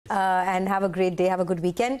and have a great day. Have a good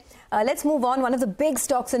weekend. Let's move on. One of the big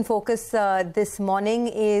stocks in focus this morning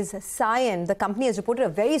is Cyient. The company has reported a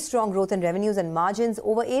very strong growth in revenues and margins.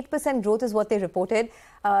 Over 8% growth is what they reported,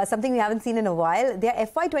 something we haven't seen in a while. Their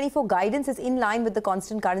FY24 guidance is in line with the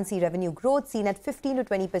constant currency revenue growth, seen at 15 to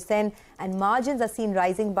 20%, and margins are seen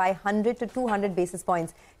rising by 100 to 200 basis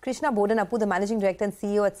points. Krishna Bodanapu, the Managing Director and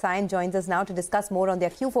CEO at Cyient, joins us now to discuss more on their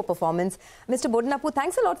Q4 performance. Mr. Bodanapu,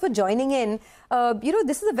 thanks a lot for joining in.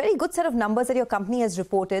 This is a very good set of numbers that your company has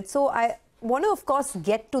reported. So I want to, of course,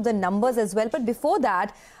 get to the numbers as well. But before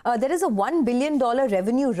that, there is a $1 billion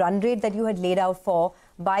revenue run rate that you had laid out for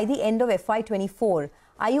by the end of FY24.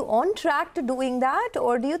 Are you on track to doing that?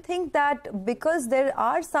 Or do you think that because there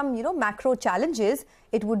are some, macro challenges,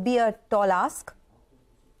 it would be a tall ask?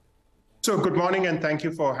 So good morning, and thank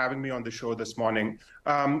you for having me on the show this morning.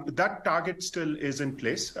 That target still is in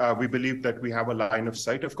place. We believe that we have a line of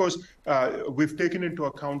sight. Of course, we've taken into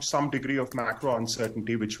account some degree of macro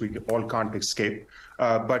uncertainty, which we all can't escape.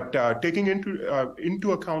 But taking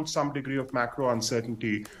into account some degree of macro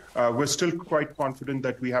uncertainty, we're still quite confident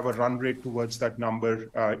that we have a run rate towards that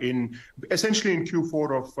number essentially in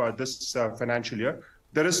Q4 of this financial year.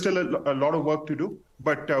 There is still a lot of work to do,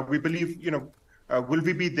 but we believe, will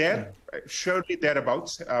we be there? Surely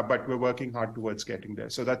thereabouts, but we're working hard towards getting there.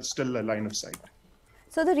 So that's still a line of sight.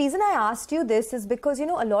 So the reason I asked you this is because, a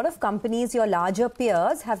lot of companies, your larger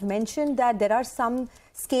peers, have mentioned that there are some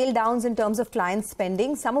scale downs in terms of client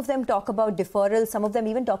spending. Some of them talk about deferrals. Some of them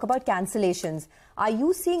even talk about cancellations. Are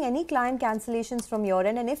you seeing any client cancellations from your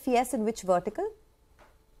end? And if yes, in which vertical?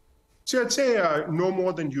 So I'd say no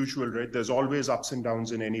more than usual, right? There's always ups and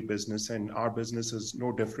downs in any business, and our business is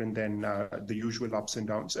no different than the usual ups and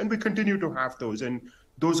downs. And we continue to have those. And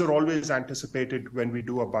those are always anticipated when we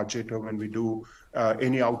do a budget or when we do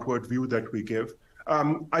any outward view that we give.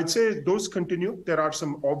 I'd say those continue. There are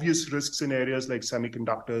some obvious risks in areas like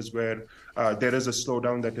semiconductors where there is a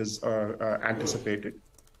slowdown that is anticipated.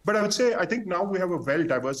 But I would say, I think now we have a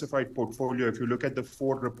well-diversified portfolio. If you look at the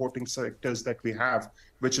 4 reporting sectors that we have,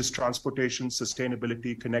 which is transportation,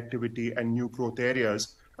 sustainability, connectivity, and new growth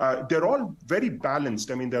areas, they're all very balanced.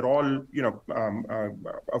 I mean, they're all,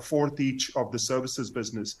 a fourth each of the services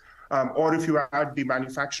business. Or if you add the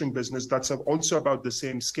manufacturing business, that's also about the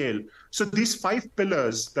same scale. So these 5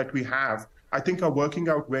 pillars that we have, I think are working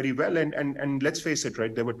out very well. And let's face it,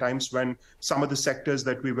 right? There were times when some of the sectors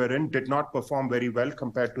that we were in did not perform very well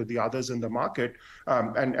compared to the others in the market.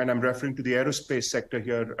 And I'm referring to the aerospace sector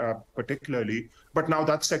here particularly. But now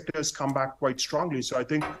that sector has come back quite strongly. So I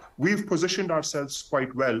think we've positioned ourselves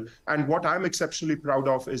quite well. And what I'm exceptionally proud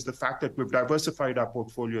of is the fact that we've diversified our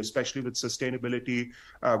portfolio, especially with sustainability,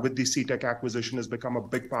 with the CTech acquisition has become a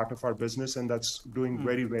big part of our business. And that's doing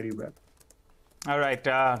very, very well. All right.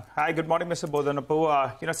 Hi, good morning, Mr.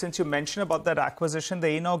 Bodanapu. Since you mentioned about that acquisition, the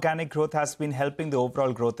inorganic growth has been helping the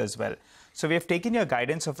overall growth as well. So we have taken your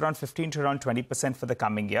guidance of around 15 to around 20% for the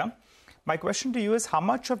coming year. My question to you is how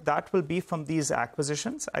much of that will be from these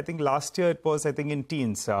acquisitions? I think last year it was, in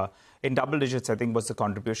teens, in double digits, was the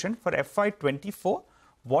contribution. For FY24,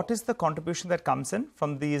 what is the contribution that comes in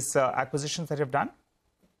from these acquisitions that you've done?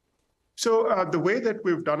 So the way that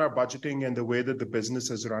we've done our budgeting and the way that the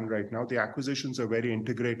business is run right now, the acquisitions are very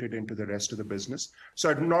integrated into the rest of the business.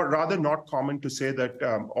 So rather not common to say that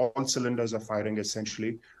all cylinders are firing,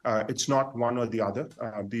 essentially. It's not one or the other.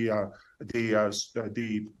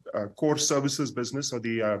 The core services business or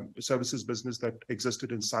the services business that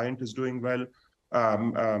existed in Cyient is doing well.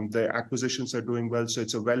 The acquisitions are doing well, so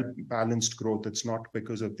it's a well-balanced growth. It's not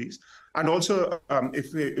because of these. And also,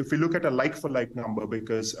 if we look at a like-for-like number,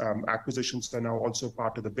 because acquisitions are now also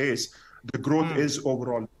part of the base, the growth is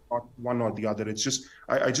overall not one or the other. It's just,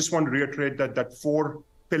 I just want to reiterate that 4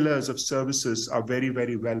 pillars of services are very,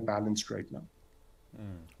 very well-balanced right now.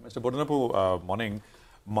 Mr. Bodanapu, morning.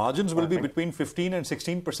 Margins will be between 15 and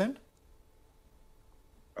 16%?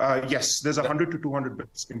 Yes, there's 100 to 200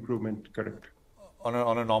 bits improvement, correct. On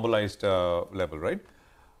a normalized level, right?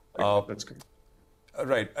 That's correct.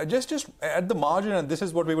 Right. Just at the margin, and this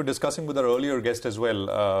is what we were discussing with our earlier guest as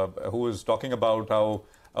well, who was talking about how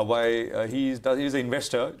why he's an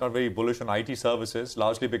investor, not very bullish on IT services,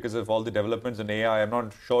 largely because of all the developments in AI. I'm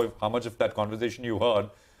not sure how much of that conversation you heard.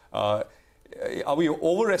 Are we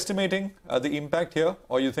overestimating the impact here,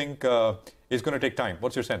 or you think it's going to take time?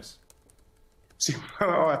 What's your sense? See,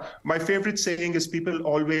 my favorite saying is people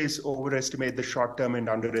always overestimate the short term and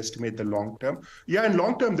underestimate the long term. Yeah, in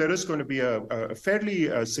long term, there is going to be a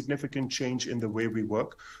fairly significant change in the way we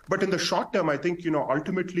work. But in the short term, I think,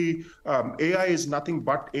 ultimately, AI is nothing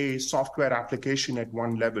but a software application at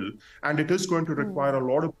one level. And it is going to require a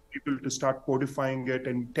lot of people to start codifying it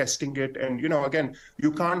and testing it. And, again,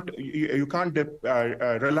 you can't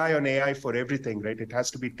rely on AI for everything, right? It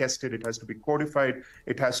has to be tested, it has to be codified,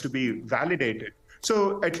 it has to be validated.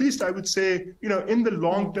 So at least I would say, in the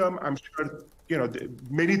long term, I'm sure,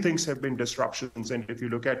 many things have been disruptions. And if you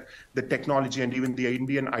look at the technology and even the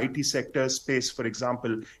Indian IT sector space, for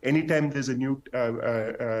example, anytime there's a new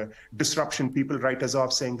disruption, people write us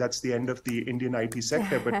off saying that's the end of the Indian IT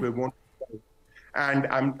sector, but we won't. And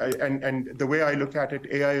the way I look at it,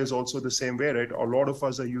 AI is also the same way, right? A lot of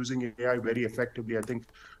us are using AI very effectively. I think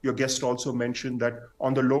your guest also mentioned that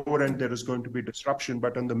on the lower end, there is going to be disruption,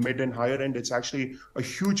 but on the mid and higher end, it's actually a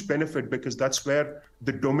huge benefit because that's where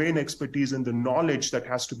the domain expertise and the knowledge that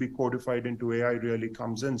has to be codified into AI really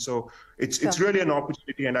comes in. So it's really an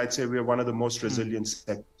opportunity, and I'd say we're one of the most resilient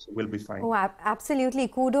sectors. So we'll be fine. Oh, absolutely.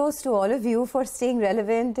 Kudos to all of you for staying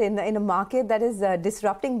relevant in a market that is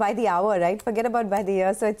disrupting by the hour, right? Forget about by the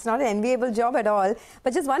year. So it's not an enviable job at all.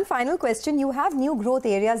 But just one final question. You have new growth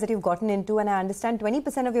areas that you've gotten into, and I understand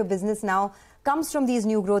 20% of your business now comes from these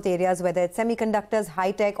new growth areas, whether it's semiconductors,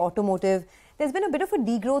 high-tech, automotive. There's been a bit of a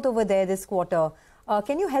degrowth over there this quarter.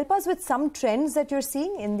 Can you help us with some trends that you're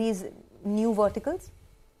seeing in these new verticals?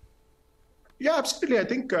 Yeah, absolutely. I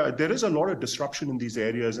think there is a lot of disruption in these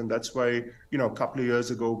areas, and that's why, a couple of years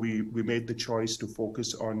ago, we made the choice to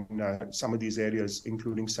focus on some of these areas,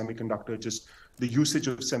 including semiconductor. Just the usage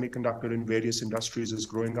of semiconductor in various industries is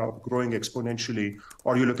growing exponentially.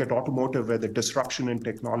 Or you look at automotive, where the disruption in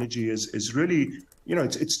technology is really,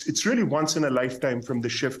 it's really once in a lifetime, from the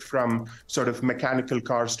shift from sort of mechanical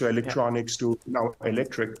cars to electronics to now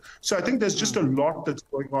electric. So I think there's just a lot that's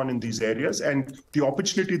going on in these areas, and the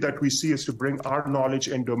opportunity that we see is to bring our knowledge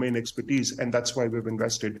and domain expertise, and that's why we've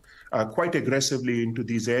invested quite aggressively into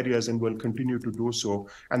these areas and will continue to do so,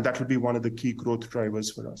 and that will be one of the key growth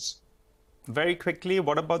drivers for us. Very quickly,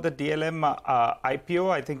 what about the DLM IPO?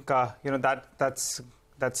 I think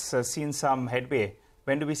that's seen some headway.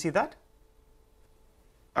 When do we see that?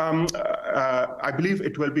 I believe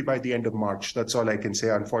it will be by the end of March. That's all I can say.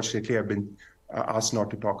 Unfortunately, I've been asked not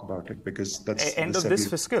to talk about it because that's end of this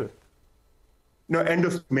fiscal. No, end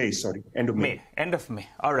of May, sorry. End of May. End of May.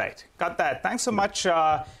 All right. Got that. Thanks so much.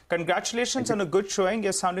 Congratulations on a good showing.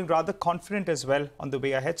 You're sounding rather confident as well on the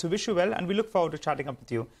way ahead. So wish you well, and we look forward to chatting up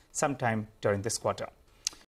with you sometime during this quarter.